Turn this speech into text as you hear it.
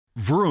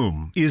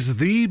Vroom is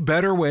the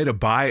better way to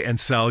buy and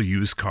sell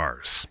used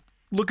cars.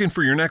 Looking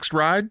for your next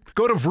ride?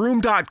 Go to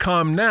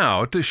Vroom.com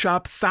now to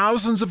shop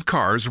thousands of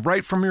cars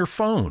right from your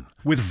phone.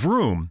 With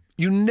Vroom,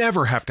 you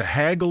never have to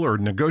haggle or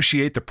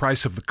negotiate the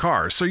price of the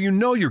car, so you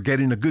know you're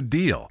getting a good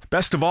deal.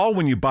 Best of all,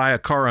 when you buy a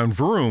car on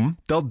Vroom,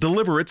 they'll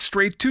deliver it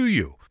straight to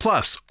you.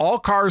 Plus, all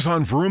cars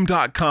on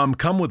Vroom.com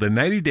come with a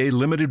 90-day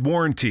limited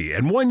warranty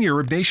and 1 year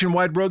of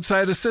nationwide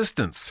roadside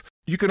assistance.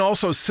 You can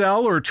also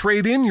sell or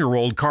trade in your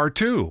old car,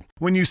 too.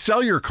 When you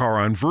sell your car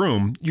on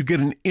Vroom, you get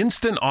an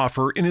instant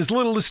offer in as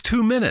little as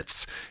 2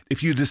 minutes.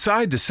 If you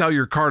decide to sell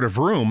your car to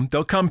Vroom,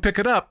 they'll come pick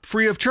it up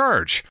free of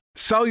charge.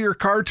 Sell your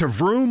car to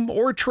Vroom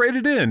or trade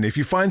it in if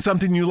you find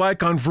something you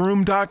like on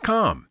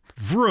Vroom.com.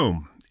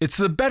 Vroom, it's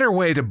the better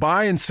way to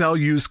buy and sell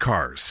used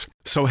cars.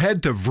 So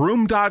head to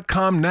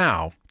Vroom.com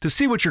now to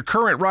see what your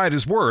current ride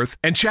is worth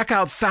and check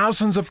out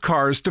thousands of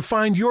cars to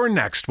find your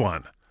next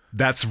one.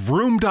 That's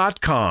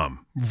Vroom.com.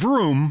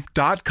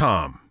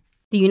 Vroom.com.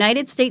 The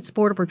United States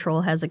Border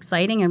Patrol has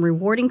exciting and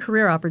rewarding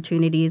career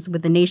opportunities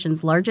with the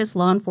nation's largest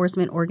law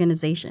enforcement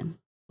organization.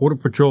 Border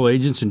Patrol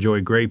agents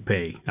enjoy great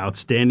pay,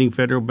 outstanding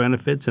federal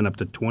benefits, and up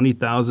to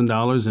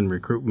 $20,000 in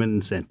recruitment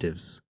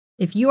incentives.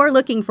 If you are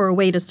looking for a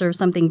way to serve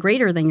something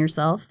greater than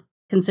yourself,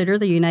 consider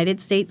the United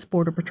States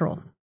Border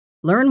Patrol.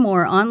 Learn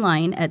more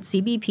online at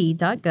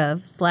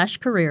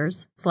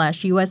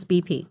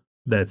cbp.gov/careers/USBP.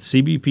 That's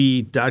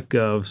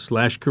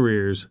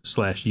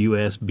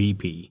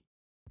cbp.gov/careers/USBP.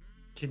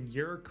 Can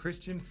your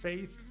Christian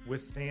faith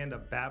withstand a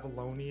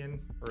Babylonian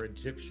or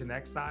Egyptian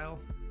exile?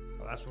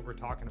 Well, that's what we're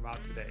talking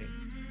about today.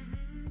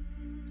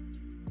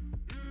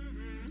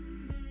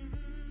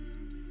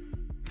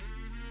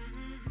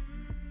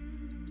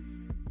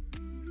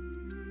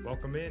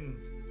 Welcome in.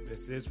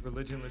 This is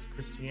Religionless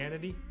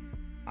Christianity.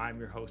 I'm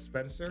your host,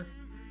 Spencer.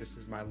 This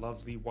is my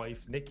lovely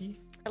wife, Nikki.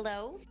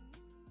 Hello.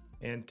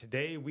 And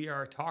today we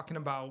are talking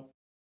about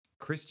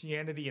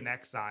Christianity in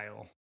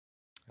exile.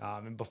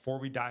 And before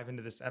we dive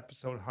into this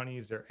episode, honey,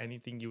 is there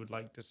anything you would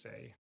like to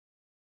say?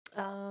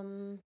 I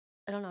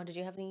don't know. Did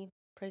you have any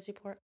praise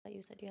report? I thought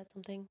you said you had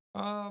something.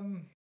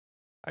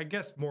 I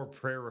guess more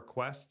prayer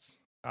requests.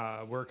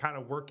 We're kind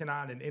of working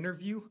on an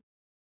interview,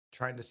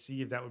 trying to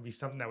see if that would be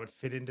something that would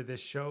fit into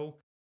this show.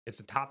 It's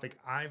a topic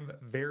I'm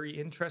very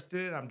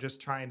interested in. I'm just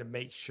trying to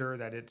make sure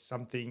that it's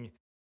something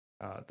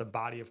the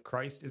body of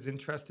Christ is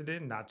interested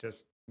in, not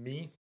just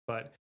me,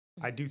 but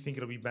I do think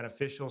it'll be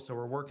beneficial. So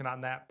we're working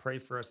on that. Pray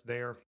for us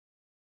there.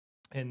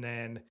 And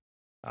then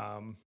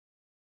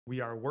we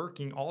are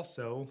working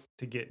also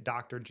to get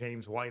Dr.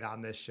 James White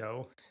on this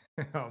show.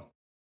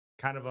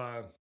 Kind of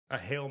a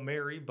Hail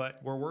Mary,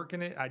 but we're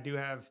working it. I do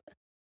have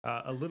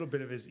a little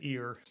bit of his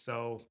ear,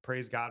 so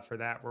praise God for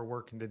that. We're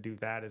working to do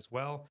that as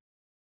well.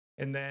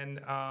 And then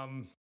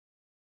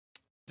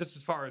just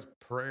as far as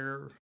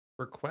prayer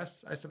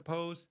requests, I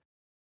suppose,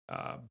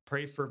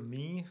 pray for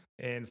me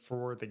and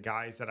for the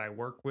guys that I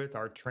work with.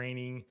 Our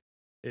training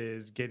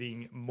is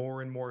getting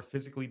more and more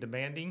physically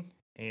demanding,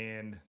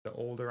 and the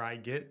older I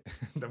get,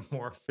 the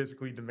more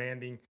physically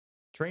demanding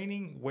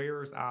training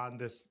wears on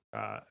this,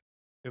 at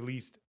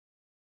least,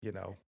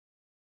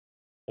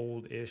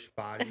 old-ish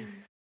body.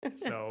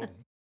 So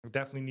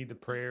definitely need the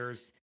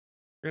prayers.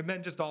 And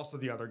then just also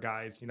the other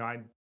guys,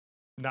 I'm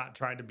not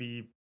trying to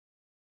be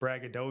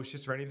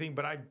braggadocious or anything,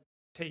 but I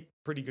take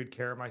pretty good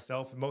care of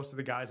myself. And most of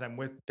the guys I'm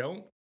with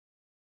don't.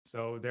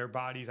 So their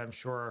bodies, I'm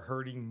sure, are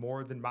hurting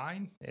more than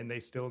mine. And they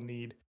still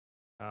need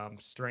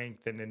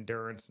strength and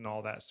endurance and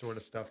all that sort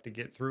of stuff to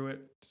get through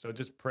it. So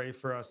just pray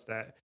for us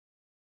that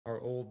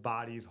our old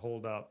bodies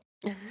hold up.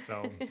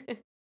 So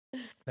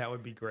that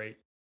would be great.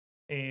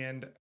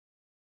 And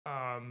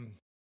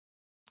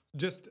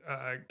just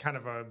kind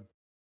of a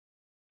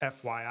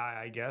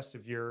FYI, I guess,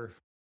 if you've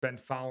been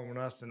following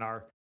us in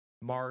our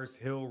Mars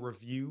Hill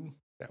review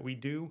that we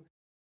do,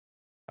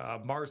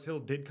 Mars Hill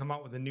did come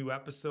out with a new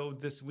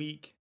episode this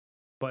week,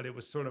 but it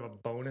was sort of a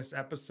bonus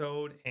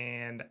episode,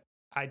 and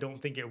I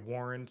don't think it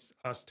warrants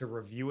us to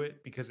review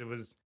it because it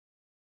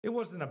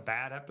wasn't a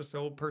bad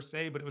episode per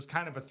se, but it was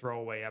kind of a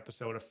throwaway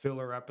episode, a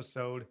filler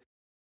episode.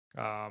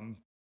 So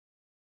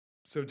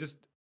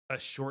just a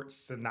short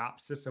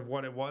synopsis of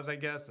what it was, I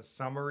guess, a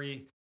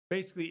summary.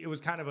 Basically, it was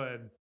kind of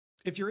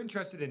if you're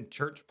interested in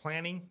church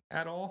planning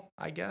at all,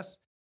 I guess,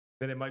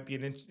 then it might be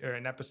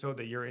an episode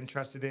that you're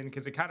interested in,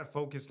 because it kind of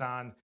focused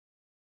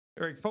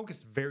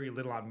very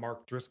little on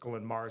Mark Driscoll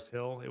and Mars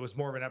Hill. It was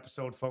more of an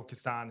episode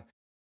focused on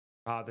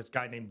this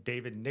guy named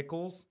David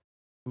Nichols,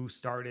 who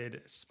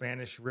started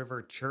Spanish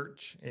River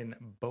Church in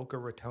Boca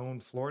Raton,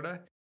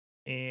 Florida,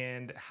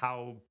 and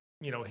how,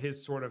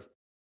 his sort of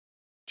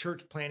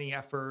church planning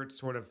effort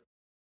sort of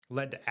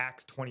led to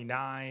Acts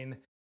 29.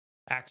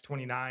 Acts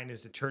 29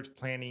 is the church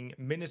planning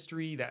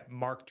ministry that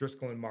Mark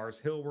Driscoll and Mars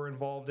Hill were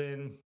involved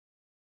in.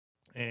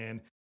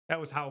 And that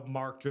was how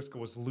Mark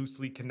Driscoll was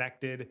loosely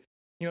connected.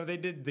 They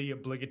did the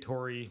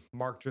obligatory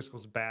Mark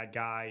Driscoll's a bad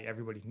guy,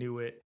 everybody knew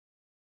it,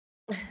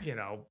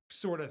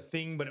 sort of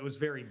thing, but it was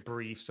very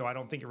brief. So I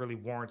don't think it really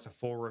warrants a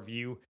full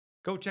review.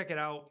 Go check it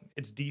out.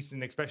 It's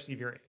decent, especially if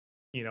you're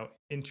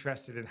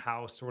interested in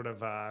how sort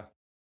of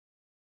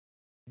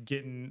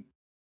getting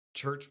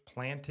church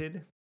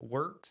planted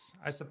works.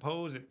 I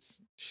suppose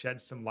it's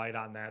shed some light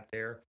on that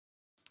there.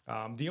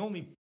 The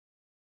only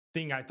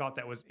thing I thought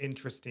that was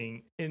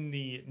interesting in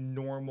the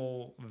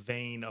normal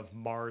vein of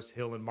Mars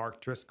Hill and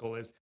Mark Driscoll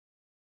is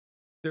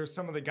there's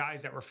some of the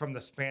guys that were from the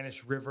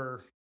Spanish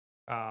River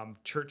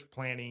church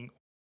planting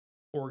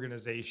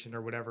organization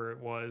or whatever it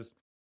was.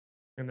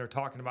 And they're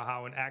talking about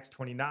how in Acts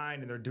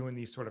 29 and they're doing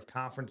these sort of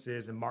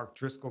conferences and Mark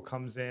Driscoll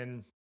comes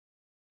in,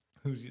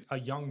 who's a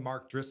young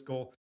Mark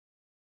Driscoll,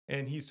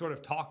 and he's sort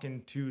of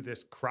talking to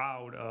this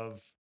crowd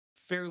of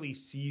fairly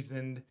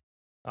seasoned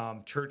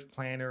church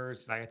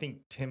planners. I think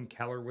Tim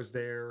Keller was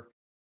there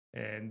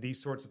and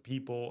these sorts of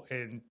people.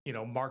 And,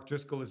 Mark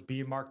Driscoll is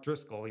being Mark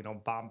Driscoll,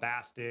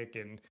 bombastic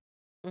and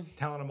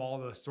telling them all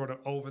the sort of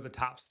over the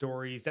top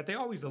stories that they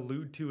always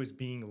allude to as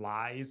being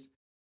lies,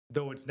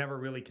 though it's never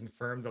really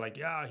confirmed. They're like,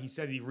 yeah, he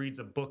said he reds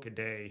a book a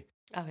day.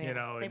 Oh,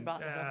 yeah. They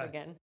brought that up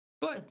again.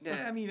 But,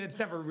 it's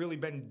never really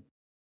been,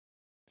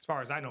 as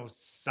far as I know,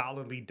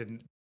 solidly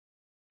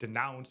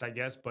denounced, I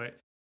guess. But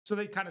so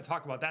they kind of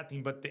talk about that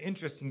thing. But the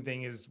interesting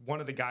thing is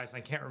one of the guys, and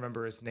I can't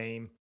remember his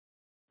name,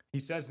 he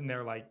says in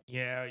there, like,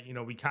 yeah,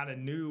 we kind of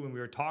knew when we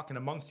were talking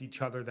amongst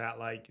each other that,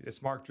 like,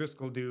 this Mark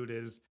Driscoll dude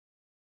he's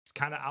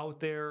kind of out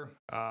there.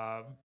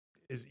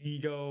 His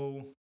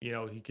ego,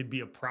 he could be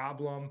a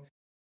problem.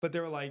 But they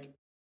were like,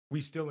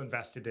 we still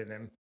invested in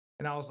him.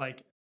 And I was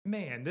like,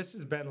 man, this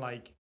has been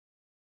like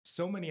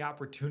so many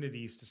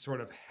opportunities to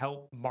sort of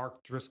help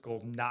Mark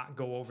Driscoll not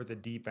go over the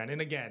deep end. And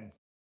again,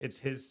 it's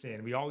his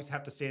sin. We always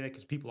have to say that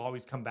because people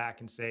always come back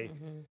and say,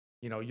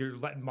 you're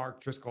letting Mark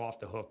Driscoll off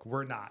the hook.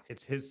 We're not.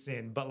 It's his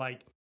sin. But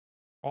like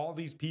all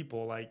these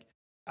people, like,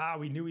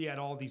 we knew he had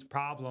all these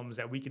problems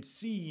that we could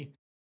see,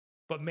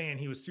 but man,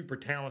 he was super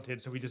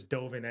talented. So we just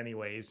dove in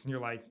anyways. And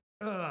you're like,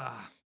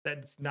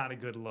 that's not a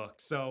good look.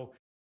 So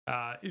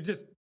you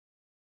just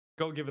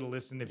go give it a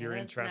listen if you're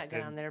interested. That's not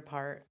good on their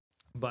part.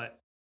 But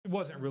it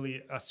wasn't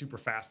really a super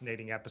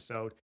fascinating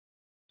episode.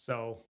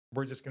 So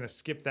we're just going to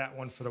skip that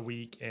one for the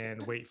week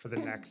and wait for the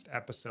next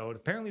episode.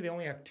 Apparently they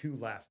only have 2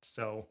 left.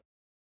 So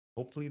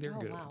hopefully they're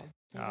good. Wow.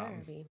 They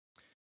better be.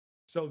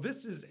 So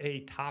this is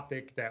a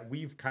topic that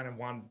we've kind of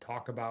wanted to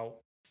talk about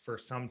for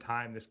some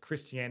time, this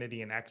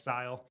Christianity in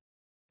exile.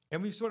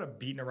 And we've sort of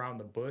beaten around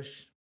the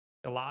bush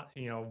a lot,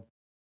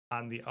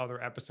 on the other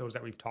episodes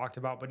that we've talked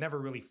about, but never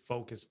really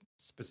focused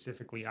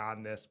specifically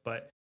on this.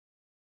 But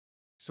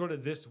sort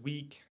of this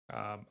week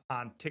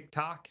on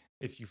TikTok,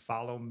 if you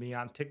follow me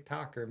on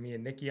TikTok or me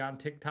and Nikki on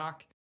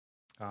TikTok,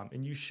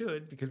 and you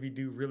should, because we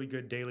do really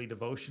good daily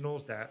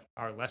devotionals that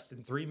are less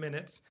than 3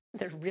 minutes.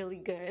 They're really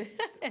good.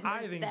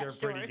 I think they're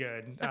pretty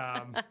good.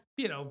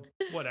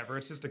 Whatever.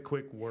 It's just a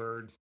quick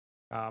word.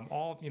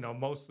 All,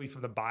 mostly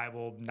from the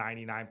Bible,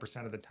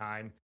 99% of the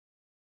time.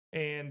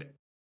 And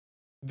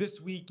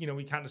this week,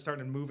 we kind of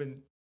started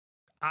moving.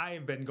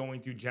 I've been going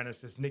through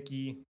Genesis.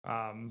 Nikki,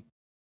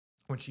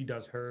 when she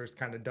does hers,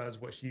 kind of does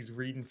what she's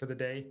reading for the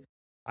day.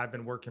 I've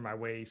been working my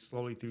way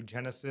slowly through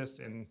Genesis.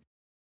 And,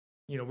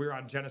 we're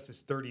on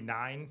Genesis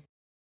 39,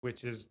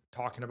 which is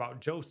talking about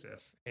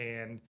Joseph.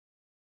 And,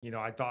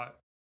 I thought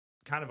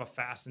kind of a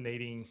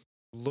fascinating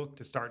look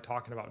to start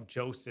talking about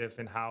Joseph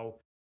and how,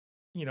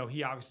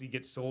 he obviously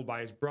gets sold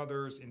by his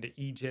brothers into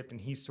Egypt,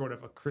 and he's sort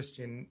of a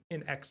Christian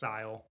in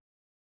exile.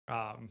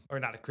 Or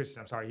not a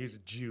Christian, I'm sorry, he's a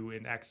Jew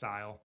in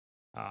exile.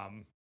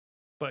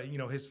 But,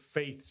 his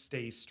faith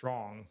stays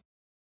strong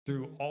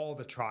through all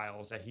the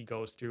trials that he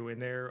goes through,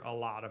 and there are a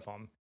lot of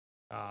them.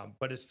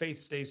 But his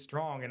faith stays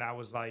strong, and I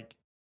was like,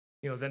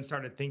 then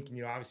started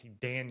thinking, obviously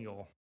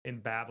Daniel in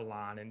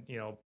Babylon, and,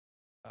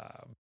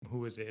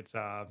 who is it? It's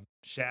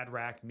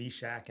Shadrach,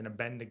 Meshach, and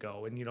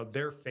Abednego, and,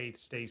 their faith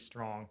stays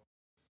strong.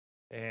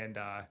 And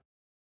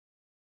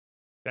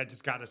that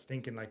just got us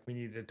thinking, like, we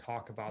needed to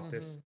talk about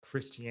this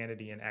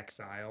Christianity in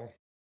exile.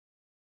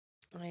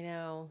 I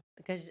know,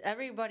 because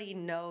everybody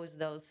knows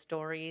those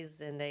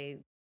stories, and they,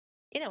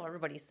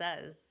 everybody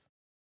says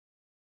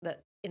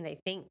that, and they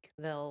think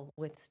they'll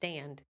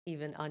withstand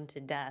even unto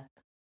death,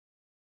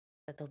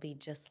 that they'll be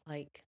just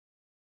like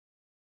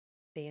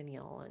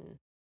Daniel. And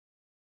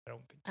I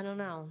don't think so. I don't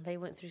know. They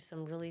went through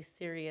some really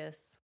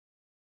serious,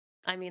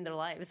 their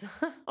lives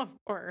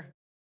were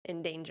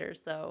in danger.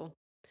 So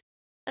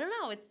I don't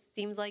know. It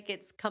seems like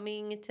it's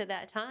coming to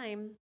that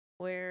time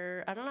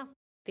where, I don't know,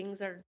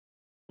 things are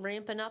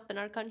ramping up in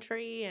our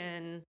country,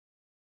 and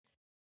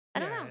I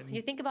don't know.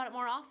 You think about it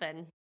more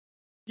often.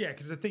 Yeah,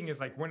 because the thing is,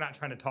 like, we're not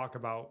trying to talk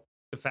about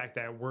the fact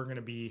that we're going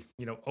to be,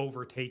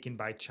 overtaken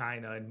by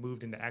China and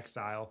moved into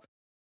exile.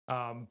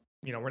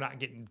 We're not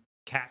getting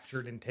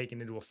captured and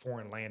taken into a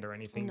foreign land or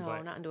anything. No,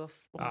 but, not into a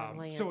foreign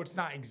land. So it's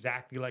not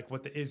exactly like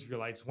what the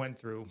Israelites went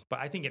through. But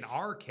I think in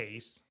our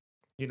case,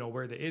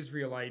 where the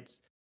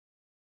Israelites,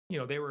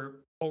 they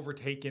were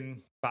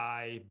overtaken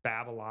by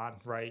Babylon,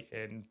 right?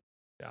 And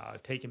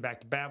taken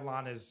back to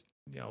Babylon as,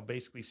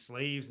 basically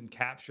slaves and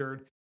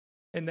captured.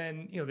 And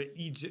then,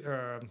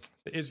 the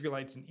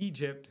Israelites in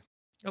Egypt,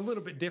 a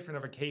little bit different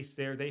of a case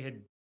there. They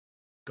had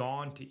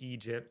gone to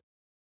Egypt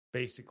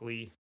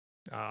basically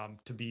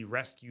to be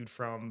rescued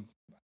from,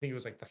 I think it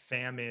was like the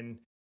famine.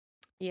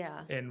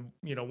 Yeah. And,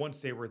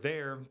 once they were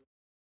there,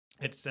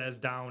 it says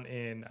down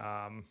in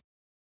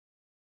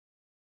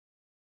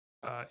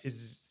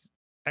is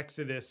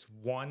Exodus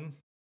 1,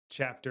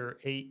 chapter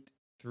 8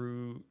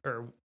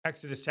 or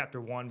Exodus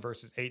chapter 1,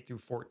 verses 8 through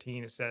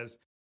 14. It says,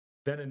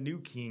 "Then a new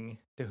king,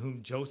 to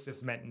whom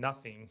Joseph meant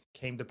nothing,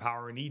 came to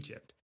power in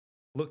Egypt.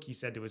 Look, he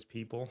said to his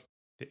people,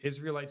 the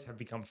Israelites have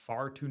become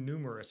far too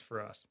numerous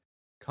for us.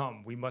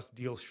 Come, we must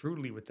deal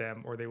shrewdly with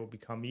them, or they will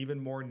become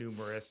even more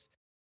numerous.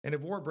 And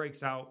if war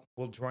breaks out,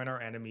 we'll join our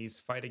enemies,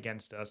 fight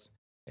against us,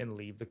 and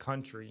leave the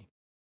country."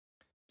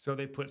 So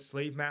they put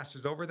slave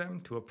masters over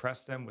them to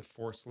oppress them with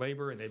forced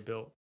labor, and they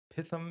built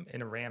Pithom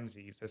and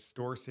Ramses as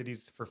store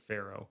cities for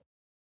Pharaoh.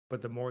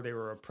 But the more they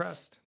were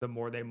oppressed, the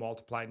more they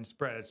multiplied and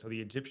spread. So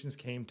the Egyptians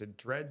came to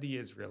dread the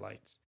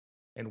Israelites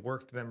and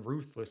worked them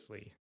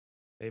ruthlessly.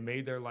 They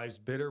made their lives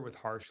bitter with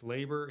harsh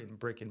labor in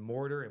brick and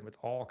mortar and with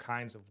all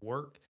kinds of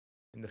work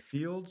in the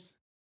fields.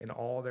 In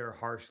all their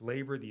harsh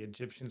labor, the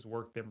Egyptians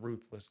worked them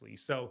ruthlessly.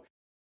 So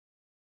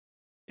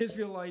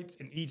Israelites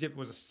in Egypt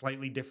was a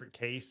slightly different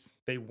case.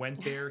 They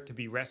went there to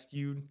be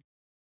rescued,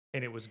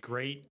 and it was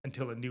great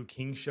until a new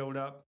king showed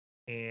up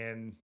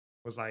and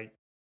was like,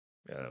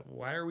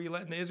 why are we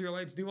letting the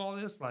Israelites do all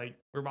this? Like,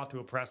 we're about to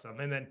oppress them,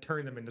 and then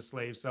turn them into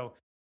slaves. So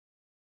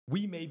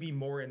we may be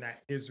more in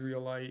that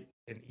Israelite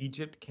and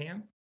Egypt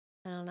camp.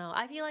 I don't know.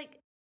 I feel like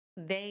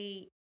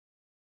they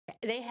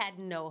had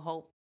no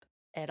hope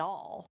at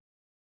all.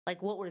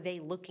 Like, what were they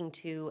looking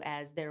to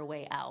as their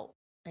way out?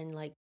 And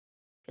like,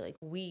 I feel like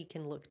we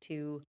can look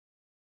to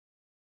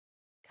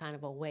kind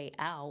of a way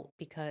out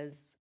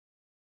because,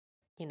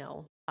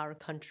 our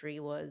country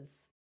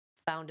was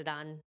founded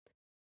on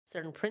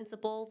certain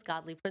principles,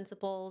 godly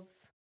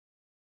principles.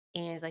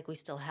 And it's like we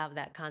still have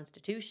that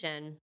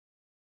constitution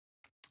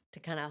to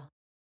kind of,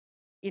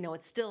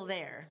 it's still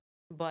there,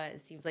 but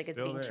it seems like it's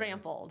Still being there.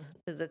 trampled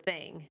is a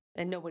thing.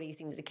 And nobody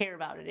seems to care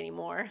about it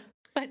anymore,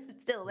 but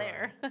it's still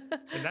there. Right.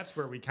 And that's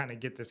where we kind of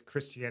get this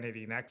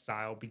Christianity in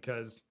exile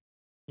because,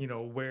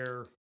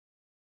 where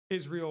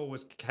Israel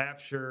was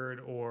captured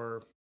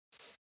or,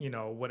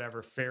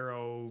 whatever,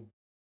 Pharaoh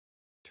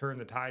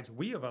turned the tides,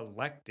 we have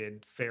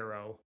elected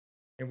Pharaoh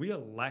and we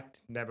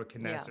elect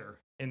Nebuchadnezzar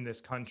in this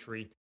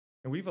country.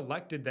 And we've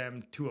elected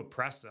them to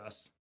oppress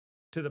us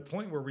to the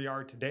point where we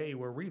are today,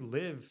 where we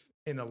live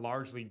in a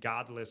largely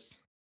godless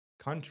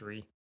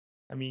country.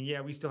 I mean,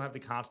 yeah, we still have the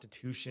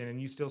Constitution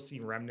and you still see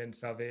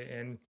remnants of it.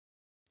 And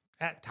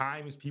at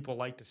times people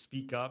like to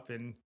speak up,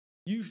 and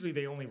usually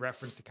they only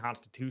reference the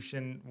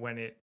Constitution when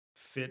it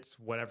fits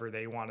whatever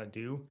they want to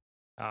do.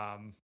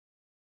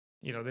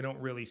 They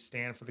don't really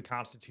stand for the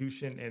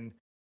Constitution and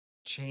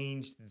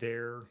change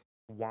their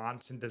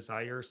wants and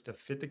desires to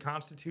fit the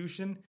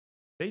Constitution.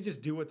 They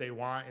just do what they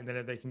want, and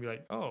then they can be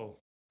like, "Oh,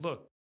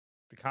 look,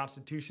 the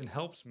Constitution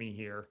helps me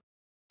here.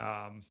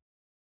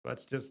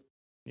 Let's just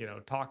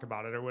talk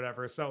about it or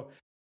whatever." So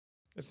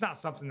it's not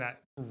something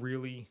that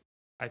really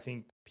I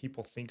think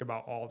people think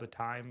about all the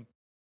time.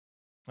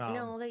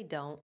 No, they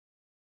don't.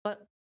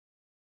 But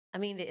I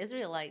mean, the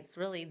Israelites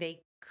really,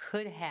 they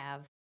could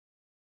have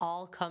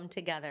all come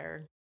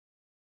together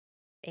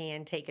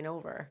and taken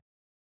over.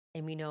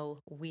 And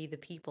we, the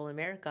people,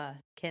 America,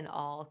 can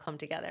all come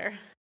together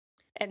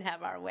and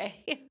have our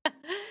way.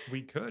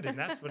 We could, and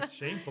that's what's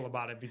shameful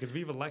about it, because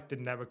we've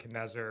elected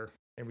Nebuchadnezzar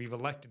and we've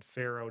elected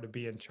Pharaoh to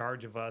be in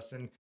charge of us,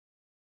 and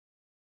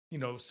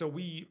so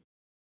we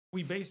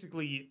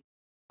basically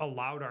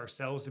allowed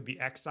ourselves to be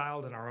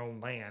exiled in our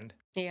own land.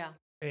 Yeah.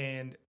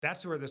 And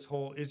that's where this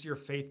whole, is your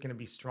faith going to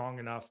be strong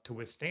enough to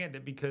withstand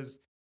it? Because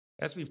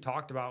as we've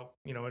talked about,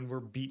 and we're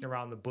beating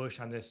around the bush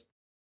on this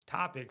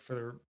topic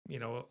for,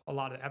 a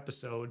lot of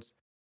episodes,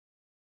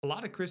 a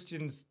lot of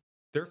Christians,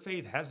 their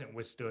faith hasn't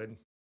withstood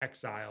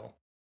exile.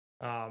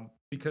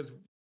 Because,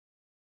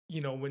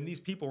 when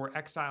these people were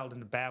exiled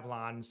into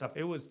Babylon and stuff,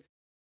 it was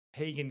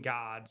pagan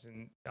gods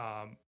and,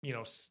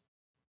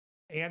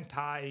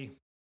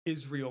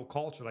 anti-Israel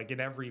culture, like in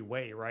every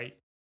way, right?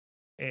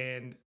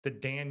 And the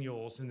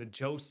Daniels and the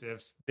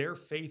Josephs, their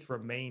faith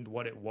remained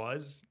what it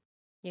was.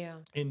 Yeah.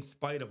 In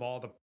spite of all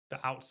the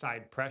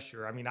outside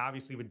pressure. I mean,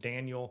 obviously with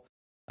Daniel,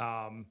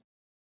 in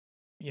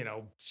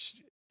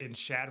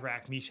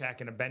Shadrach,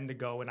 Meshach, and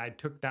Abednego, and I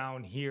took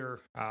down here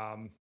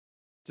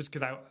just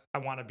because I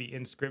want to be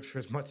in scripture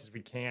as much as we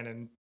can.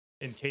 And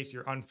in case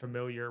you're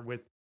unfamiliar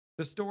with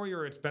the story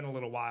or it's been a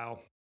little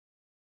while,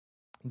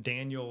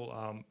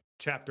 Daniel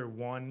chapter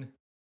 1,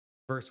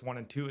 verse 1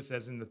 and 2, it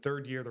says, in the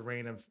third year of the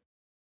reign of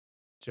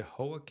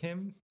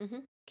Jehoiakim,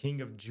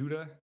 king of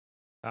Judah,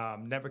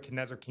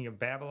 Nebuchadnezzar, king of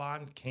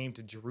Babylon, came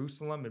to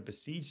Jerusalem and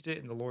besieged it,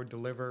 and the Lord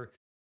delivered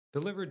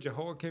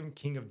Jehoiakim,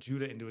 king of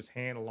Judah, into his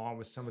hand, along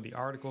with some of the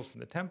articles from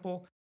the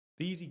temple.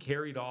 These he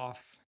carried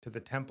off to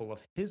the temple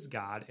of his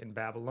God in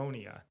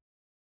Babylonia,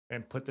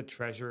 and put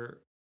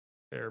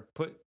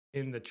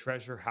in the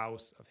treasure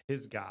house of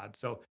his God.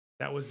 So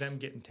that was them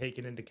getting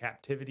taken into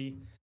captivity.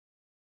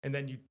 And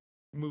then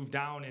move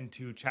down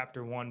into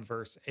chapter 1,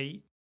 verse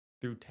 8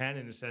 through 10,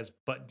 and it says,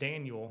 "But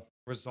Daniel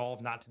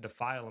resolved not to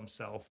defile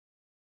himself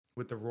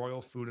with the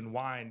royal food and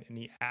wine, and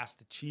he asked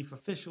the chief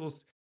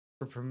officials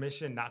for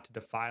permission not to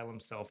defile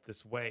himself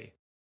this way.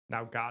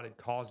 Now God had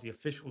caused the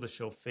official to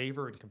show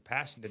favor and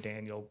compassion to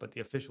Daniel, but the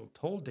official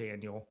told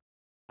Daniel,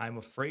 'I am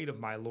afraid of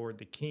my lord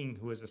the king,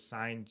 who has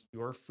assigned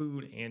your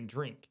food and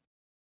drink.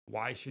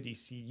 Why should he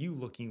see you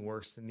looking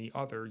worse than the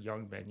other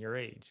young men your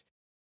age?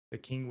 The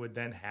king would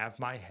then have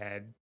my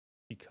head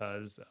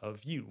because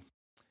of you.'"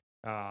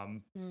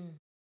 Mm.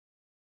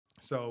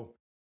 So,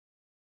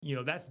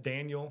 that's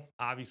Daniel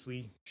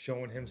obviously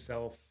showing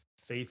himself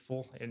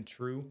faithful and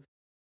true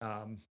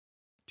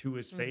to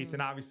his faith. Mhm.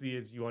 And obviously,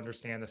 as you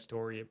understand the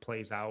story, it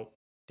plays out.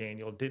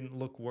 Daniel didn't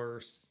look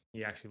worse,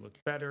 he actually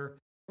looked better.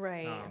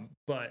 Right.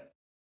 But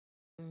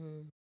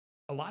Mhm.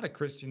 a lot of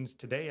Christians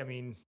today, I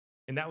mean,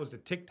 and that was the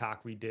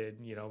TikTok we did,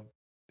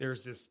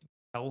 there's this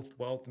health,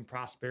 wealth, and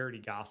prosperity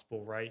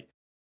gospel, right?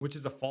 Which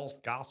is a false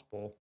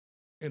gospel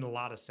in a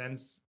lot of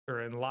sense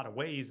or in a lot of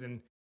ways.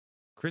 And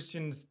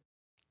Christians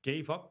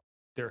gave up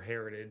their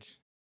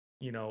heritage,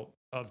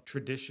 of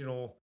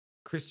traditional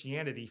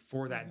Christianity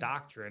for that Mhm.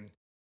 doctrine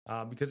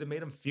because it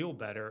made them feel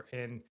better.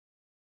 And,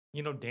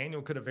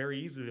 Daniel could have very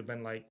easily have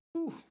been like,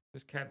 "Ooh,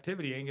 this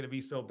captivity ain't going to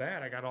be so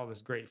bad. I got all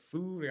this great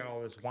food, I got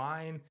all this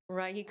wine."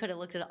 Right. He could have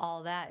looked at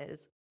all that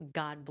as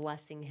God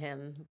blessing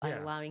him by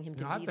Yeah. allowing him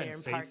to I've be been there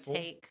and faithful.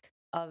 partake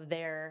of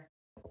their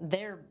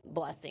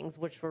blessings,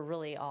 which were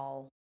really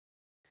all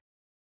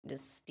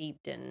just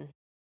steeped in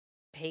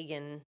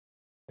pagan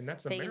And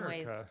that's pagan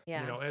ways. America.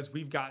 Yeah. As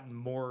we've gotten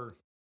more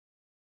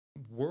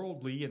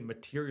worldly and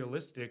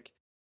materialistic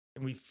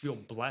and we feel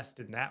blessed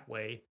in that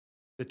way,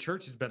 the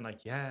church has been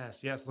like,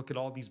 yes, yes, look at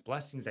all these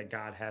blessings that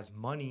God has,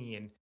 money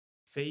and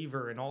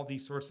favor and all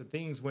these sorts of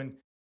things. When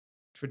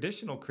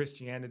traditional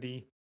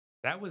Christianity,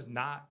 that was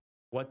not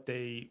what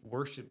they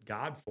worshiped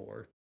God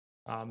for.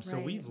 So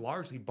Right. we've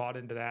largely bought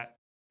into that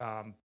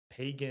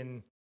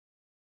pagan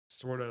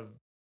sort of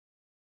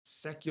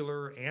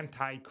secular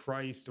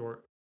anti-Christ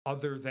or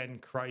other than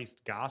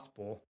Christ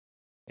gospel.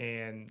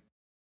 And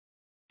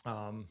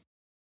um,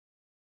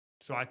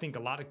 so I think a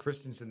lot of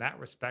Christians in that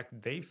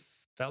respect, they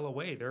fell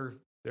away.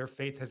 Their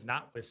faith has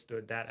not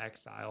withstood that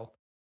exile.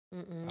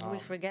 Mm-mm. We Um,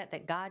 forget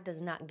that God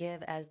does not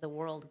give as the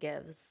world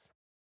gives.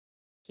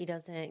 He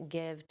doesn't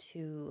give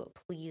to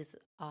please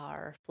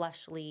our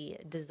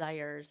fleshly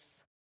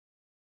desires.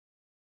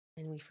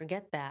 And we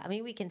forget that. I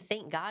mean, we can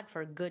thank God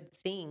for good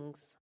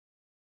things,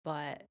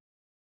 but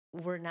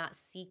we're not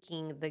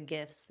seeking the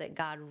gifts that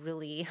God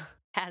really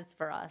has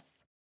for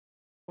us.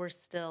 We're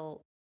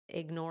still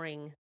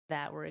ignoring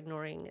that. We're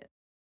ignoring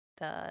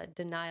the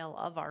denial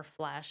of our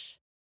flesh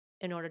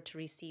in order to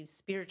receive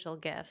spiritual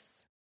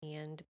gifts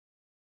and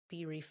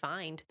be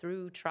refined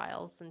through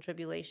trials and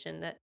tribulation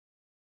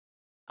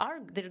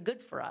they're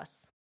good for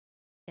us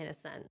in a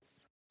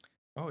sense.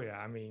 oh yeah,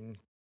 I mean,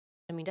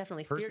 I mean,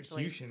 definitely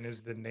spiritually. persecution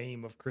is the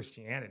name of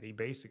Christianity,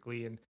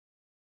 basically. And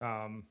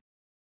um,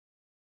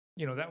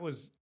 that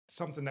was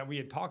something that we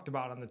had talked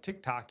about on the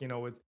TikTok,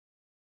 with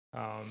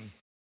um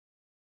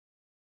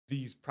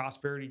these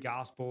prosperity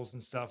gospels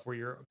and stuff where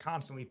you're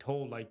constantly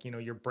told like,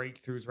 your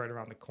breakthroughs right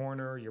around the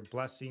corner, your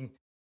blessing.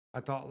 I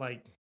thought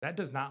like that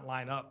does not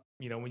line up.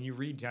 When you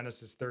read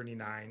Genesis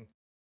 39,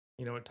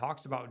 it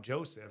talks about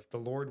Joseph. The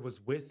Lord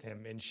was with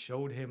him and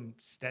showed him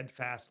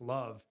steadfast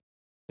love.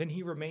 Then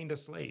he remained a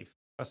slave,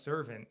 a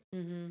servant.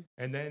 Mm-hmm.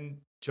 And then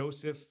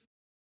Joseph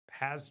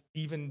has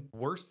even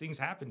worse things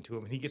happen to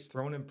him and he gets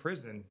thrown in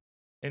prison.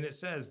 And it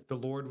says the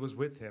Lord was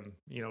with him,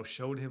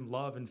 showed him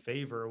love and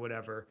favor or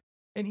whatever.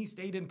 And he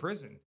stayed in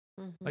prison.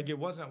 Mm-hmm. Like it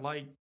wasn't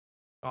like,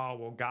 oh,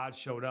 well, God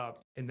showed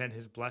up and then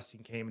his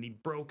blessing came and he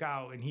broke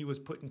out and he was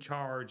put in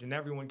charge and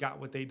everyone got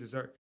what they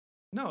deserved.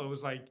 No, it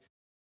was like,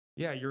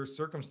 yeah, your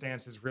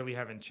circumstances really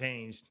haven't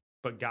changed,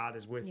 but God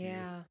is with you.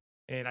 Yeah.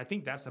 And I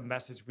think that's a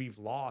message we've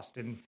lost.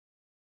 And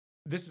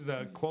this is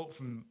a quote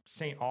from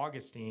St.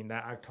 Augustine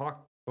that I've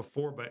talked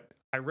before, but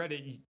I read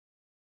it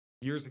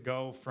years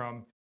ago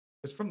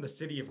it's from the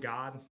City of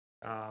God.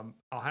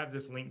 I'll have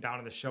this link down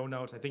in the show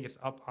notes. I think it's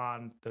up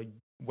on the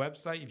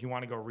website if you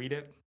want to go read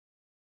it.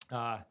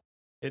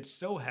 It's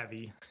so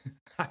heavy.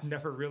 I've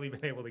never really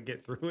been able to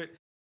get through it.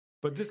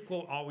 But this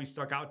quote always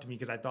stuck out to me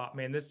because I thought,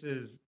 man, this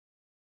is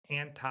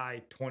anti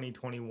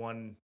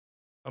 2021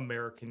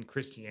 American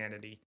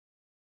Christianity.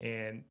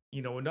 And,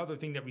 another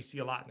thing that we see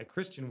a lot in the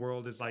Christian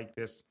world is like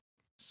this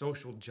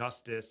social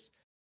justice,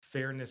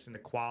 fairness, and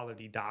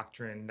equality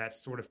doctrine that's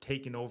sort of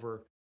taken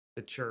over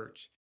the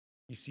church.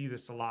 You see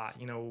this a lot,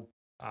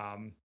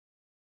 and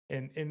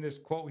in this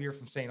quote here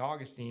from St.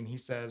 Augustine, he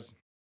says,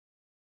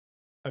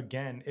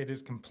 again, it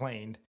is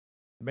complained,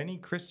 many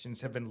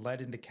Christians have been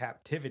led into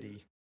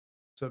captivity.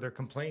 So they're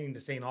complaining to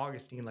St.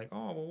 Augustine, like,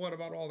 oh, well, what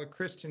about all the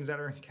Christians that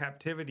are in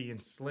captivity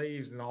and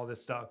slaves and all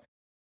this stuff?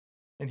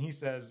 And he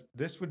says,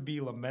 this would be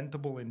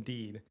lamentable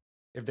indeed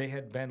if they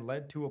had been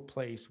led to a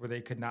place where they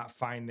could not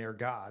find their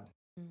God.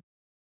 Mm.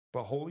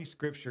 But Holy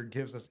Scripture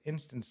gives us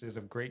instances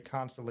of great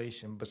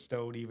consolation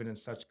bestowed even in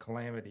such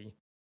calamity.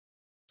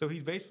 So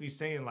he's basically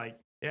saying, like,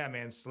 yeah,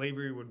 man,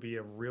 slavery would be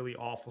a really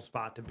awful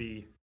spot to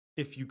be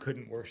if you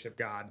couldn't worship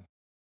God.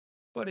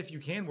 But if you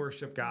can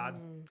worship God,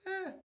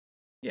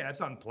 yeah, it's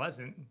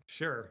unpleasant,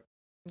 sure,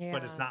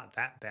 but it's Yeah. not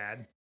that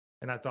bad.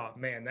 And I thought,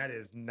 man, that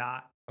is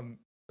not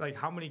like,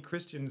 how many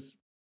Christians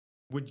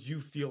would you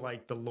feel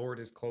like the Lord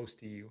is close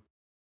to you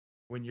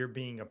when you're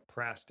being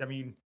oppressed? I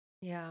mean,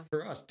 Yeah.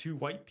 for us, two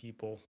white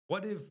people,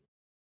 what if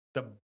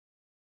the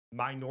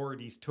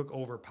minorities took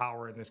over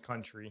power in this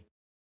country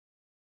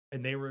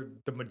and they were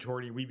the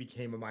majority, we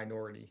became a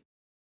minority?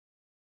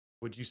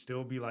 Would you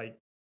still be like,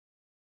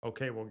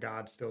 okay, well,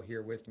 God's still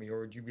here with me?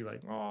 Or would you be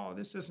like, oh,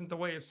 this isn't the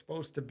way it's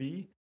supposed to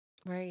be?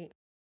 Right.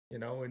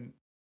 And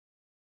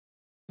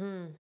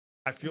Hmm.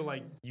 I feel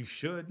like Mm. you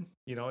should,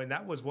 and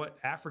that was what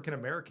African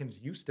Americans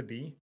used to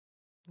be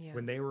Yeah.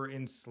 when they were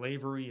in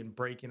slavery and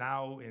breaking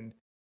out. And,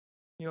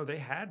 they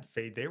had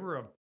faith. They were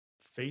a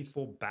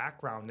faithful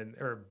backbone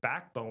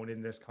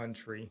in this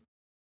country.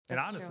 And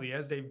That's honestly, true.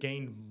 as they've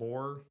gained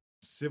more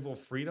civil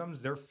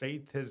freedoms, their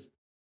faith has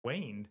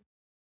waned.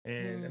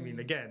 And I mean, Hmm.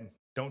 again,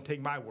 don't take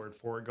my word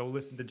for it. Go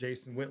listen to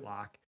Jason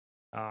Whitlock,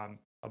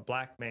 a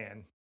black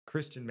man,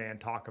 Christian man,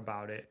 talk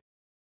about it.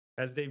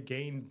 As they've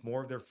gained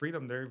more of their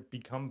freedom, they've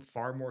become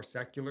far more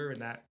secular,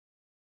 and that,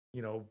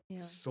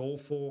 Yeah.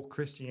 soulful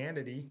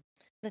Christianity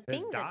The has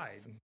thing died.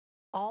 that's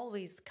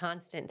always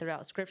constant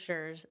throughout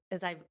scriptures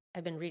is I've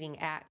been reading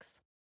Acts,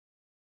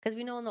 because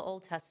we know in the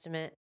Old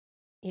Testament,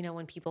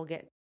 when people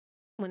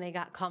when they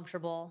got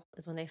comfortable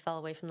is when they fell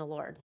away from the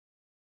Lord.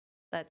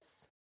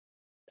 That's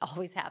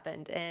always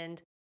happened. And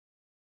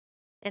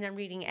I'm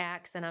reading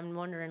Acts and I'm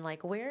wondering,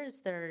 like, what's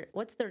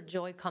their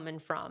joy coming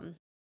from?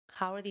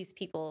 How are these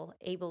people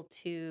able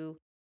to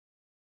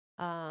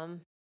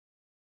um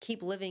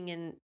keep living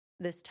in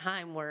this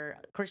time where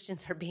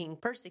Christians are being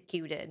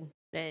persecuted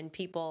and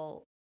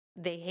people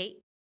they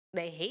hate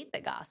they hate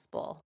the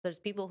gospel. There's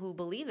people who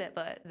believe it,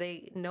 but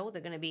they know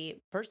they're going to be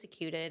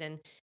persecuted. And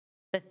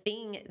the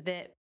thing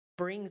that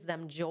brings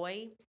them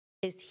joy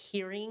is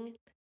hearing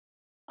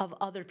of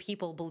other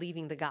people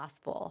believing the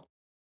gospel.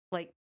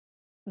 Like,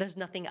 there's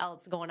nothing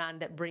else going on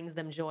that brings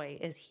them joy,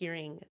 is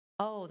hearing,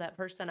 oh, that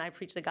person I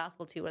preach the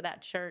gospel to, or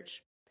that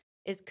church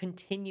is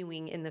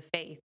continuing in the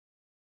faith.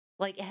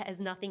 Like, it has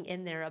nothing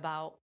in there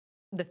about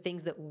the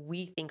things that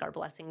we think are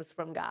blessings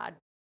from God.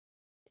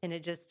 And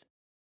it just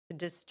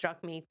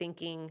struck me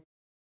thinking,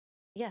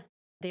 yeah,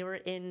 they were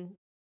in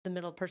the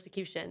middle of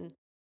persecution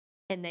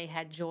and they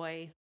had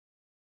joy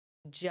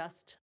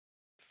just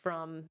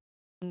from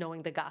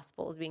knowing the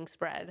gospel is being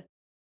spread.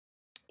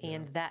 Yeah.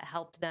 And that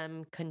helped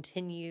them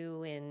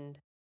continue, and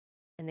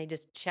they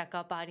just check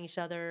up on each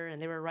other,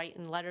 and they were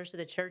writing letters to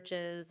the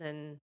churches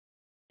and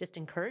just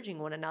encouraging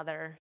one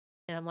another.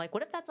 And I'm like,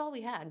 what if that's all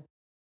we had?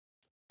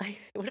 Like,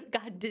 what if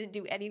God didn't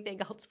do anything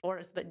else for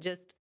us, but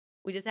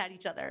we just had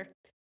each other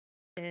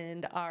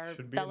and our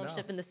Should be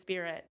fellowship in the enough.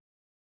 spirit?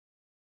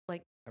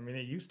 Like, I mean,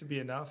 it used to be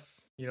enough,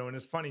 and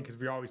it's funny because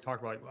we always talk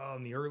about, like, well,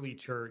 in the early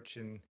church,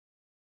 and,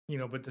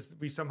 but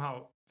we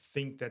somehow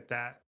think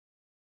that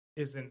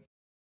isn't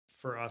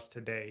for us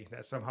today,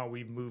 that somehow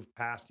we've moved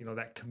past,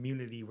 that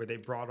community where they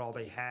brought all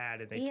they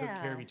had and they took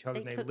care of yeah, each other they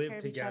and they took care lived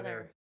of each together.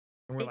 other.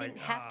 And we're They like,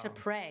 didn't have to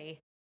pray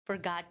for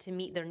God to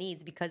meet their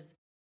needs, because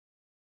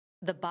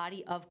the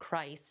body of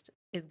Christ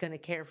is going to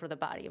care for the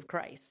body of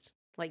Christ.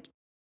 Like,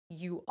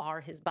 you are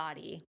his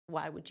body.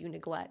 Why would you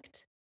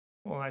neglect?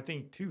 well, I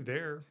think too,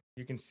 there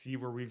you can see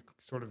where we've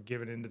sort of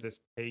given into this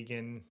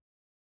pagan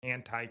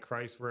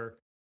antichrist, where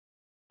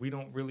we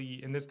don't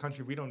really, in this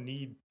country, we don't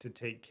need to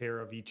take care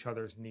of each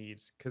other's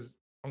needs because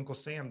Uncle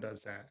Sam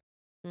does that.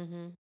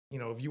 Mm-hmm.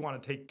 If you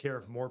want to take care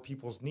of more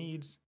people's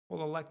needs,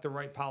 well, elect the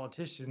right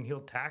politician.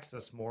 He'll tax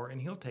us more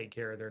and he'll take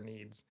care of their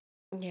needs.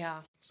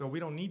 Yeah. So we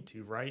don't need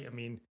to, right? I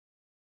mean,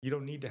 you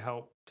don't need to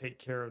help take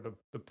care of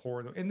the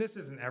poor. And this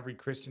isn't every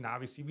Christian,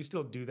 obviously. We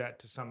still do that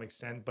to some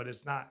extent, but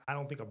it's not, I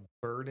don't think, a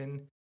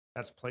burden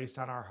that's placed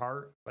on our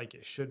heart like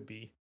it should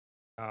be.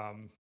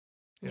 And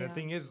the Yeah.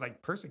 thing is, like,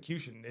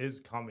 persecution is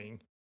coming,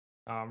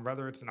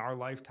 whether it's in our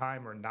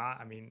lifetime or not.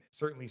 I mean, it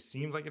certainly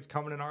seems like it's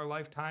coming in our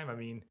lifetime. I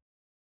mean,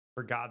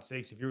 for God's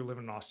sakes, if you were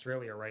living in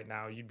Australia right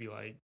now, you'd be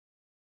like,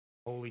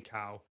 holy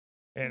cow.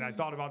 And I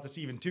thought about this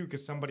even too,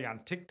 because somebody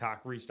on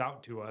TikTok reached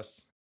out to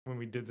us when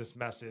we did this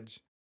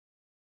message,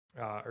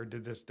 or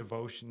did this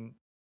devotion.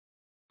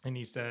 And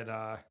he said,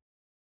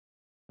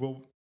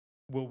 will,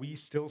 will we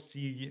still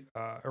see,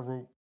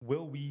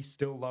 will we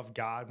still love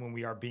God when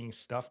we are being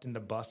stuffed into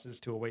buses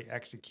to await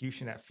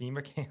execution at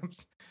FEMA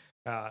camps?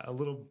 A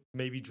little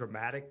maybe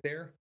dramatic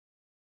there,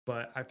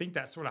 but I think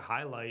that sort of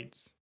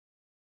highlights,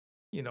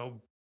 you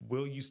know,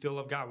 will you still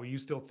love God? Will you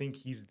still think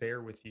he's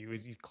there with you?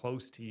 Is he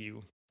close to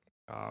you?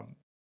 Um,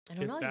 I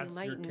don't if know. You that's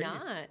your might case,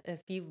 not, if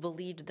you've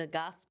believed the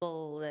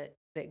gospel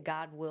that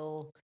God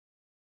will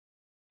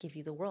give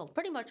you the world.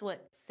 Pretty much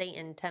what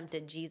Satan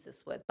tempted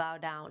Jesus with: bow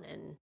down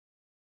and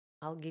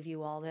I'll give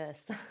you all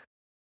this. and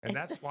It's the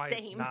that's why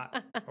it's same.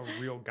 not a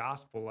real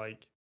gospel.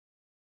 Like,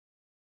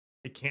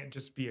 it can't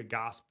just be a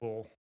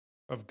gospel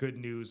of good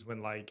news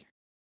when, like,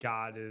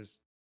 God is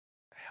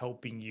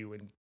helping you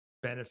and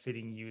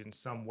benefiting you in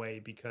some way,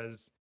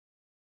 because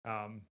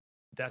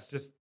that's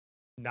just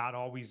not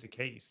always the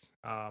case.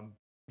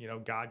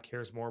 God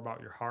cares more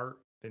about your heart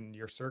than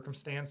your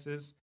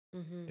circumstances.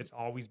 Mm-hmm. It's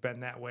always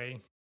been that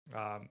way.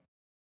 Um,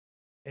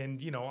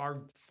 and, our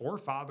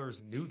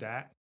forefathers knew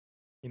that.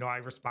 I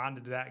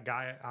responded to that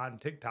guy on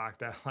TikTok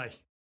that, like,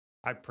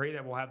 I pray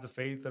that we'll have the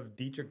faith of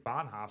Dietrich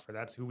Bonhoeffer.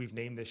 That's who we've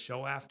named this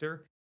show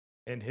after.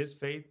 And his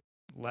faith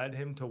led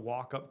him to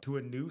walk up to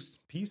a noose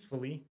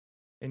peacefully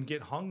and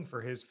get hung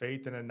for his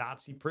faith in a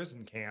Nazi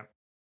prison camp.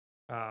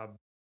 Uh,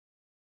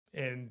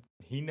 and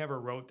he never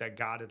wrote that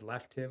God had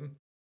left him.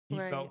 He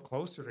Right. felt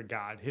closer to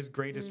God. His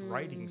greatest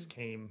writings Mm.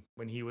 came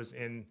when he was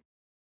in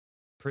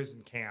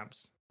prison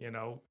camps,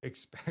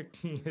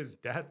 expecting his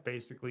death,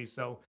 basically.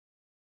 So,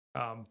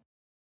 um,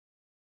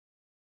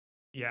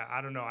 yeah,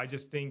 I don't know. I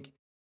just think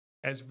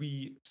as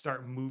we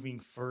start moving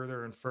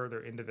further and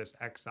further into this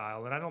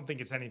exile, and I don't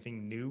think it's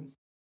anything new,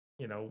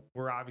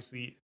 we're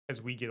obviously,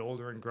 as we get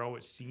older and grow,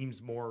 it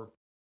seems more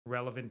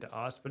relevant to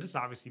us, but it's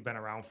obviously been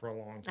around for a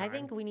long time. I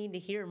think we need to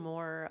hear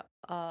more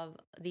of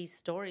these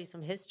stories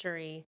from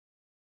history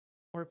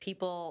where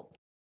people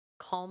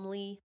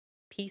calmly,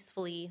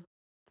 peacefully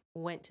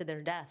went to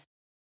their death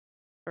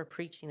for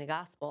preaching the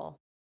gospel.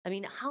 I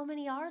mean, how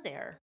many are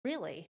there,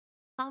 really?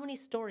 How many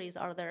stories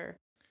are there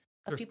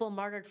of There's people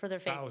martyred for their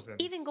faith? thousands.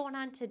 Even going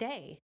on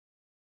today.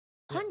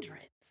 Yeah.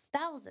 Hundreds,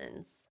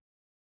 thousands.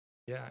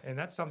 Yeah, and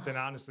that's something,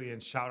 honestly,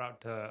 and shout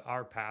out to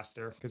our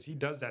pastor, because he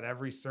does that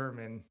every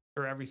sermon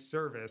or every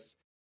service.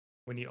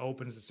 When he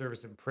opens the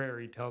service in prayer,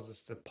 he tells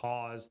us to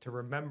pause, to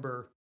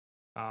remember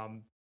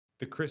um,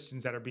 the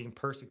Christians that are being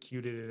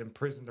persecuted and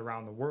imprisoned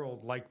around the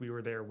world, like we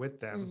were there with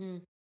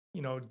them.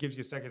 Mm-hmm. It gives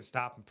you a second to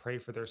stop and pray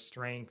for their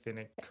strength and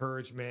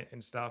encouragement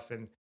and stuff.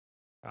 And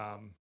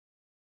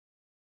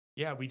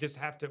yeah, we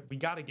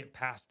got to get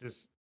past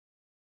this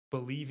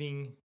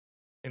believing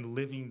and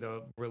living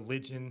the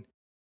religion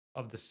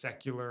of the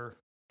secular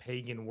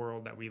pagan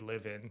world that we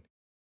live in.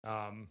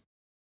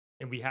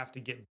 And we have to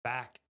get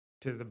back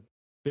to the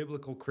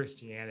biblical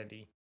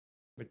Christianity,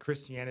 the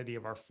Christianity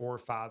of our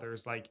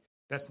forefathers. Like,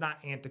 that's not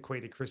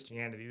antiquated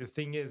Christianity. The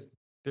thing is,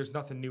 there's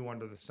nothing new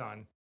under the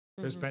sun.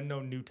 There's Mm-hmm. been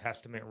no New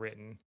Testament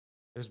written.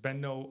 There's been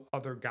no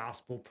other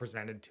gospel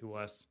presented to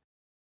us.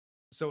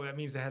 So that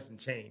means it hasn't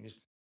changed.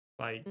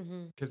 Like,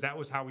 Mm-hmm. because that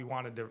was how we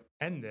wanted to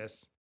end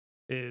this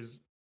is,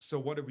 so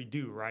what do we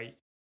do, right?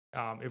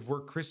 If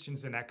we're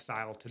Christians in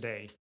exile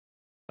today,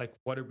 like,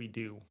 what do we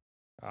do?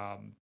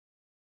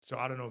 So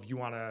I don't know if you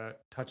want to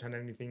touch on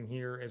anything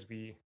here as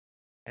we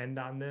end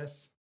on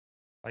this.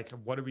 Like,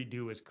 what do we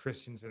do as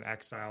Christians in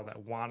exile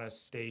that want to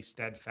stay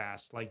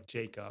steadfast, like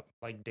Jacob,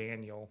 like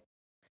Daniel?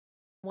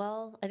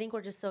 Well, I think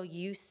we're just so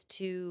used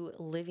to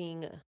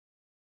living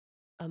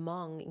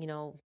among,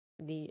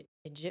 the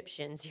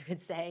Egyptians, you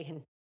could say,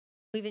 and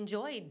we've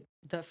enjoyed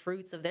the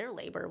fruits of their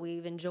labor.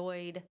 We've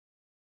enjoyed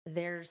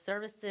their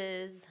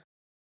services,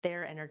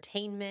 their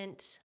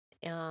entertainment.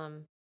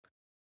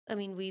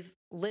 We've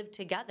lived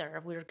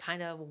together. We're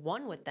kind of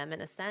one with them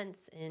in a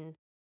sense.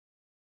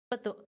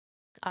 But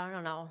I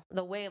don't know,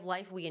 the way of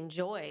life we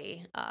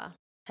enjoy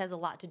has a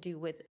lot to do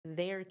with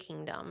their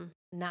kingdom,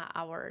 not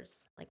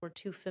ours. Like, we're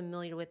too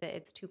familiar with it.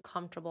 It's too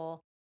comfortable.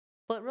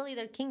 But really,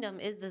 their kingdom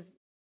is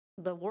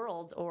the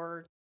world,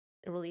 or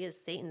it really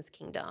is Satan's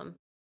kingdom.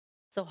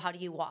 So how do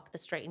you walk the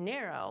straight and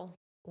narrow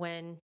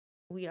when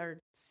we are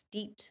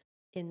steeped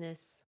in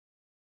this,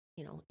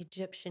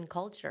 Egyptian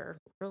culture?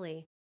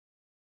 Really,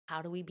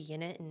 how do we be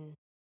in it and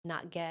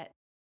not get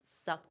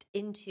sucked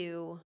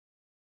into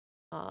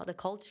the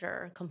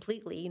culture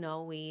completely?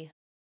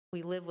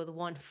 We live with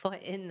one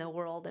foot in the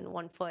world and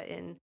one foot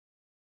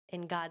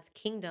in God's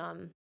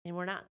kingdom, and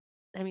we're not.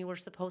 We're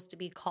supposed to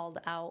be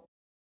called out,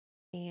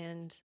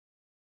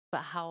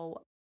 but how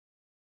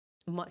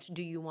much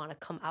do you want to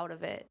come out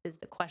of it is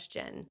the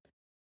question.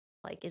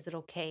 Like, is it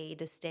okay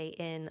to stay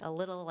in a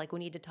little? Like, we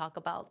need to talk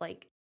about,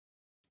 like,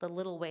 the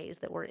little ways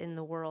that we're in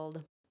the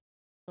world,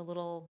 the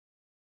little,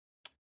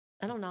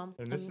 I don't know.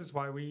 And this is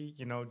why we,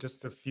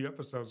 just a few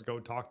episodes ago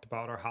talked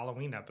about our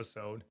Halloween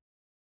episode.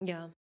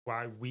 Yeah.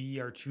 Why we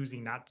are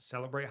choosing not to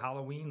celebrate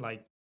Halloween.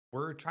 Like,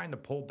 we're trying to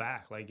pull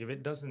back. Like, if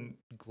it doesn't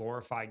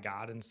glorify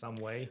God in some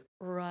way,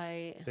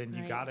 Right. then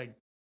you right. gotta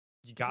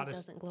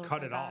doesn't glorify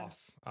cut it God.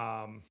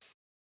 off.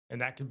 And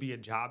that could be a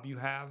job you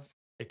have.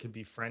 It could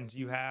be friends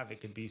you have.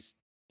 It could be,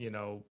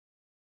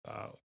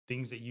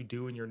 things that you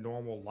do in your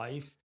normal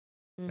life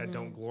that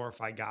don't Mhm.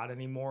 glorify God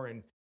anymore.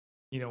 And,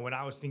 when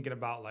I was thinking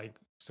about, like,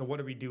 so what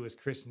do we do as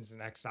Christians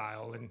in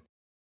exile? And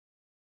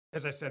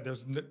as I said,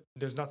 there's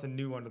nothing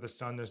new under the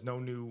sun. There's no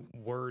new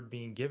word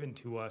being given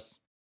to us.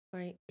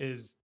 Right.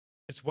 It's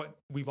what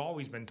we've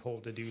always been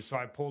told to do. So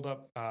I pulled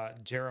up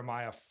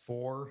Jeremiah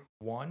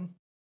 4:1.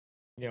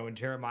 And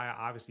Jeremiah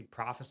obviously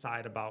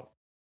prophesied about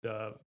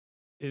the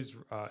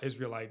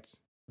Israelites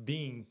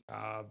being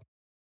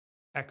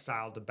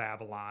exiled to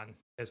Babylon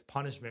as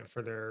punishment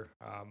for their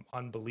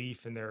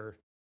unbelief and their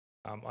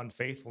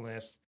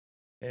unfaithfulness.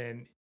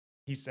 And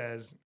he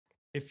says,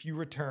 "If you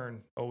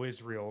return, O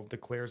Israel,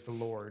 declares the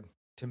Lord,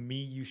 to me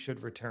you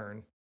should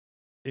return.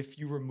 If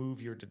you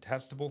remove your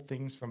detestable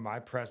things from my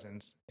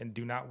presence and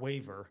do not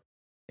waver,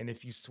 and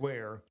if you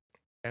swear,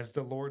 as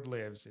the Lord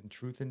lives, in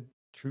truth,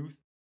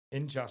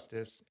 in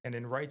justice, and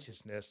in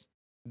righteousness,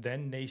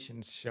 then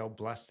nations shall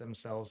bless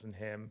themselves in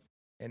him,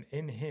 and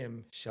in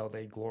him shall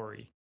they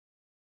glory.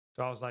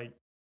 So I was like,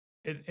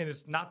 and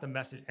it's not the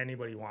message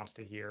anybody wants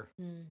to hear,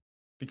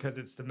 because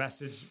it's the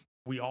message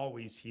we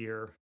always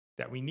hear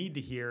that we need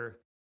to hear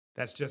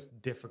that's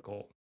just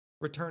difficult.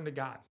 Return to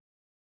God.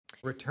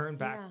 Return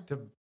back to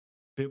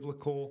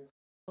biblical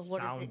but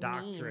what does sound it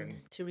doctrine.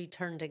 mean to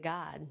return to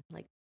God?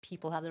 Like,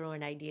 people have their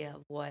own idea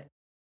of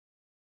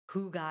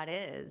who God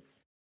is,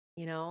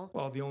 you know?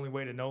 Well, the only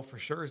way to know for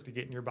sure is to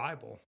get in your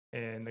Bible.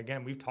 And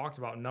again, we've talked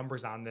about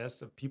numbers on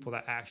this of people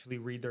that actually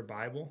read their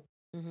Bible.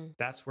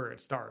 That's where it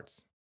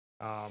starts.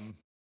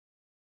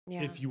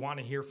 If you want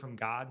to hear from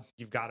God,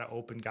 you've got to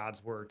open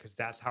God's word, because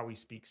that's how he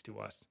speaks to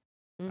us.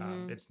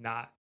 It's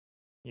not,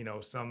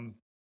 some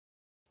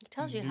It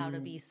tells you how to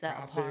be set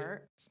prophet.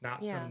 apart. It's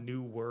not some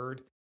new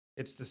word.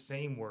 It's the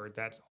same word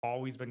that's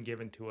always been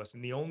given to us.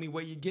 And the only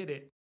way you get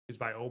it is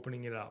by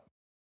opening it up,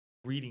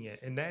 reading it.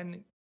 And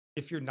then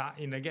if you're not,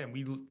 and again,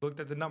 we looked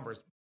at the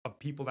numbers of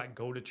people that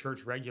go to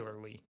church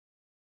regularly.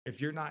 If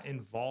you're not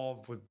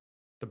involved with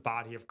the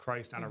body of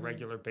Christ on a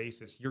regular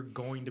basis, you're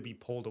going to be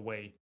pulled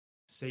away.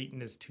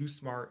 Satan is too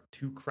smart,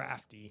 too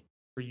crafty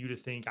for you to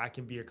think I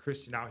can be a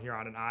Christian out here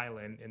on an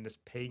island in this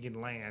pagan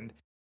land,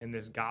 in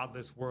this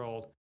godless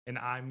world, and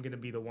I'm going to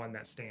be the one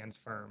that stands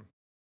firm.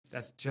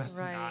 That's just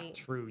not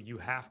true. You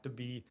have to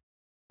be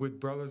with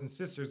brothers and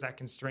sisters that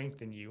can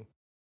strengthen you.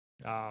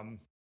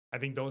 I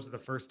think those are the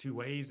first two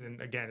ways.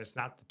 And again, it's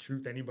not the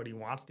truth anybody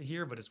wants to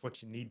hear, but it's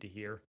what you need to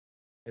hear.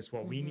 It's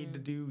what we need to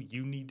do.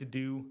 You need to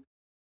do.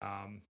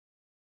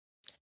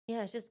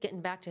 It's just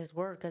getting back to his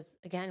word. Because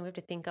again, we have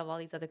to think of all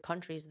these other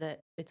countries that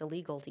it's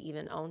illegal to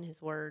even own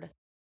his word.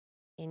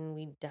 And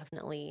we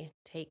definitely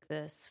take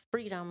this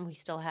freedom we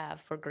still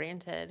have for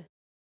granted.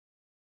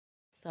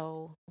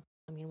 So,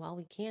 I mean, while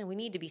we can, we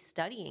need to be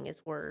studying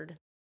his word.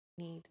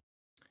 We need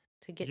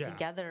to get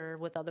together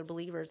with other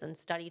believers and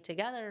study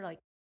together. Like,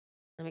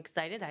 I'm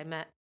excited. I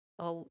met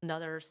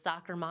another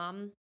soccer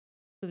mom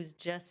who's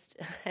just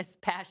as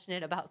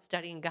passionate about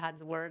studying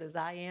God's word as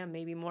I am,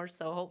 maybe more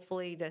so.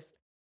 Hopefully just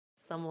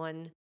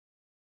someone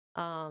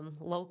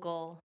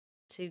local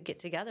to get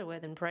together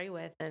with and pray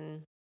with,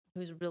 and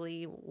who's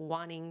really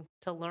wanting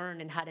to learn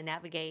and how to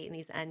navigate in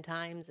these end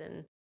times.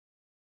 And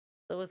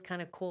so it was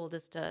kind of cool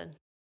just to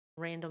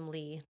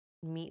randomly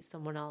meet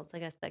someone else. I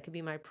guess that could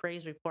be my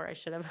praise report I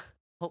should have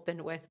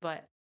opened with.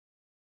 But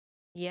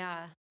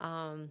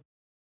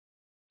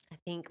I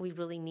think we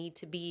really need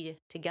to be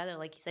together.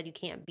 Like you said, you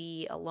can't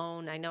be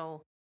alone. I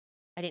know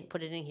I didn't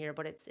put it in here,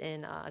 but it's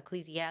in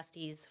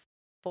Ecclesiastes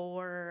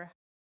 4,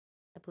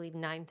 I believe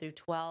 9 through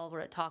 12,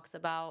 where it talks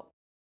about,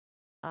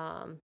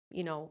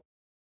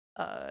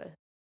 a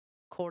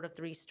cord of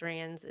 3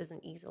 strands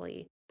isn't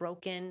easily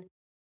broken,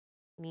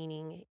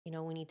 meaning,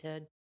 we need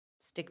to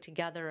stick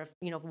together. If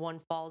one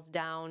falls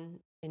down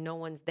and no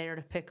one's there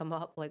to pick them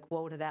up, like,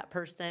 woe to that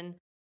person.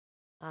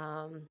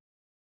 So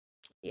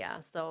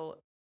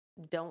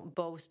don't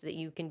boast that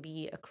you can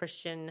be a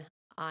Christian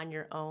on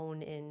your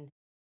own, and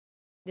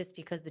just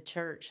because the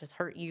church has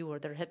hurt you or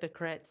they're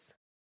hypocrites,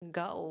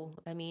 go.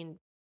 I mean,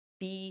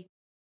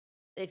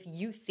 if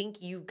you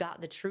think you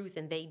got the truth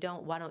and they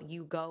don't, why don't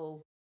you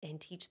go and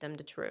teach them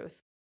the truth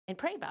and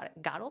pray about it?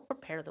 God will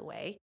prepare the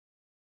way.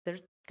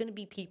 There's going to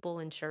be people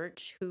in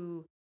church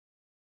who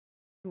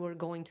are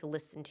going to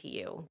listen to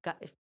you. God,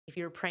 if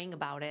you're praying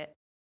about it,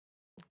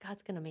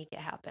 God's going to make it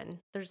happen.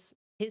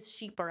 His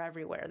sheep are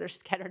everywhere. They're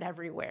scattered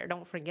everywhere.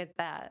 Don't forget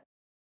that.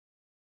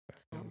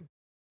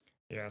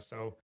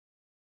 So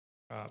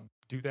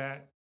do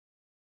that.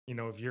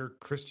 If your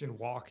Christian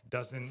walk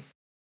doesn't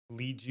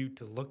lead you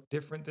to look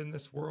different than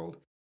this world,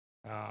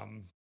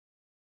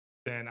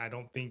 then I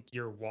don't think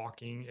you're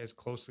walking as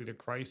closely to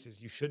Christ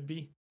as you should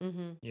be.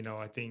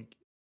 I think,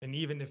 and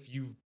even if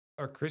you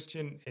are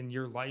Christian and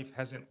your life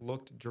hasn't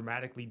looked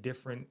dramatically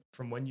different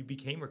from when you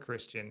became a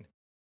Christian,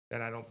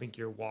 then I don't think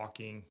you're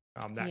walking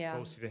that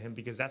closer to him,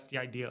 because that's the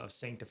idea of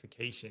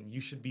sanctification.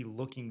 You should be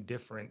looking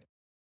different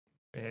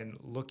and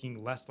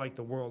looking less like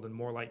the world and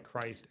more like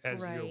Christ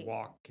as your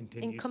walk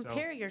continues. And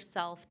compare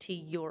yourself to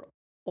your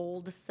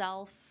old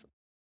self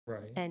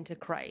and to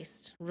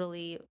Christ.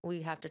 Really,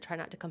 we have to try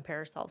not to compare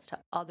ourselves to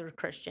other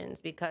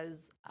Christians,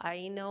 because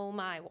I know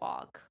my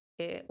walk.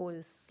 It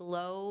was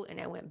slow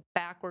and I went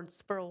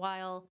backwards for a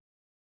while,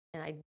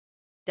 and I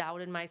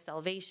doubted my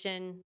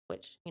salvation,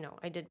 which,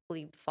 I did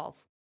believe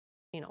false,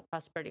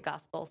 prosperity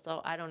gospel.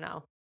 So I don't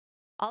know.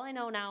 All I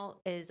know now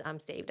is I'm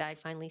saved. I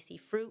finally see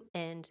fruit,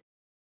 and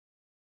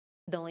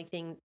the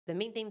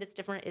main thing that's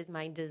different is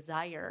my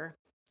desire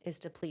is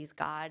to please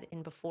God.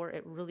 And before,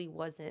 it really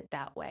wasn't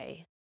that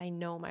way. I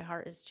know my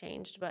heart has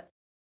changed, but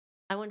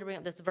I wanted to bring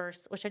up this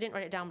verse, which I didn't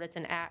write it down, but it's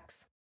in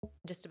Acts,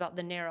 just about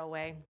the narrow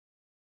way.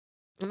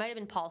 It might have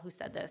been Paul who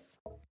said this.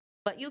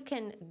 But you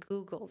can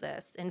Google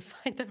this and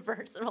find the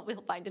verse, and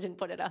we'll find it and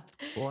put it up.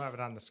 We'll have it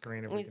on the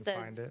screen if we can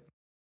find it.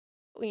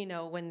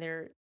 When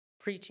they're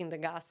preaching the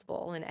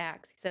gospel in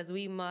Acts, he says,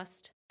 we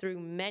must, through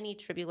many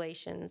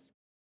tribulations,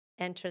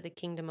 enter the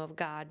kingdom of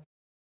God.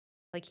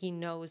 Like he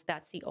knows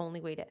that's the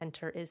only way to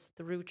enter is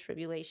through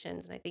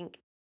tribulations. And I think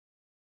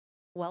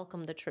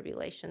welcome the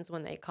tribulations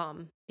when they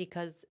come,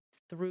 because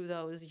through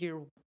those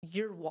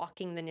you're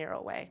walking the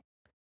narrow way.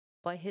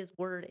 But his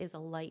word is a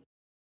light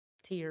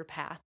to your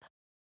path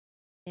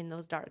in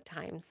those dark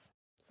times.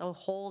 So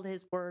hold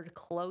his word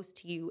close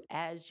to you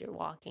as you're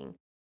walking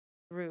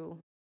through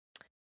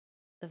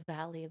the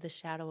valley of the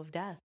shadow of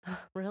death,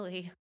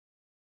 really.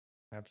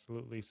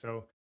 Absolutely.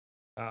 So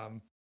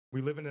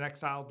we live in an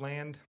exiled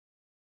land.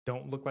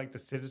 Don't look like the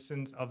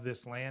citizens of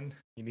this land.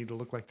 You need to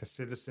look like the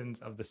citizens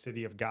of the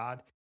city of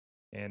God,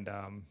 and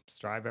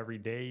strive every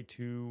day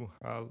to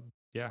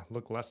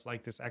look less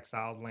like this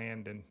exiled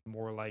land and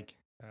more like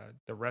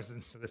the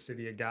residents of the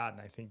city of God.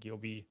 And I think you'll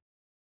be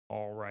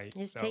all right.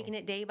 Just taking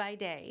it day by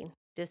day.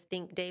 Just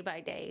think day by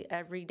day.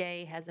 Every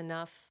day has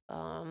enough,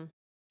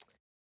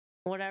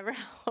 whatever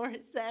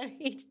Howard said,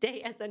 each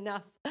day has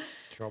enough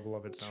trouble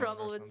of its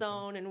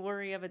own and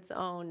worry of its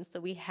own. So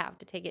we have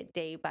to take it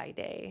day by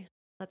day.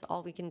 That's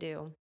all we can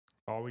do.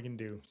 All we can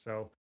do.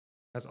 So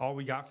that's all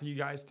we got for you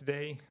guys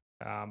today.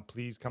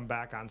 Please come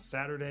back on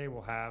Saturday.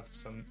 We'll have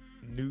some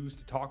news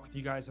to talk with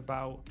you guys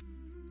about.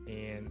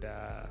 And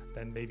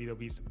then maybe there'll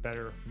be some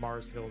better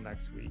Mars Hill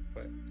next week.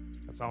 But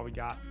that's all we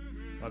got.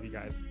 Love you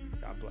guys.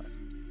 God bless.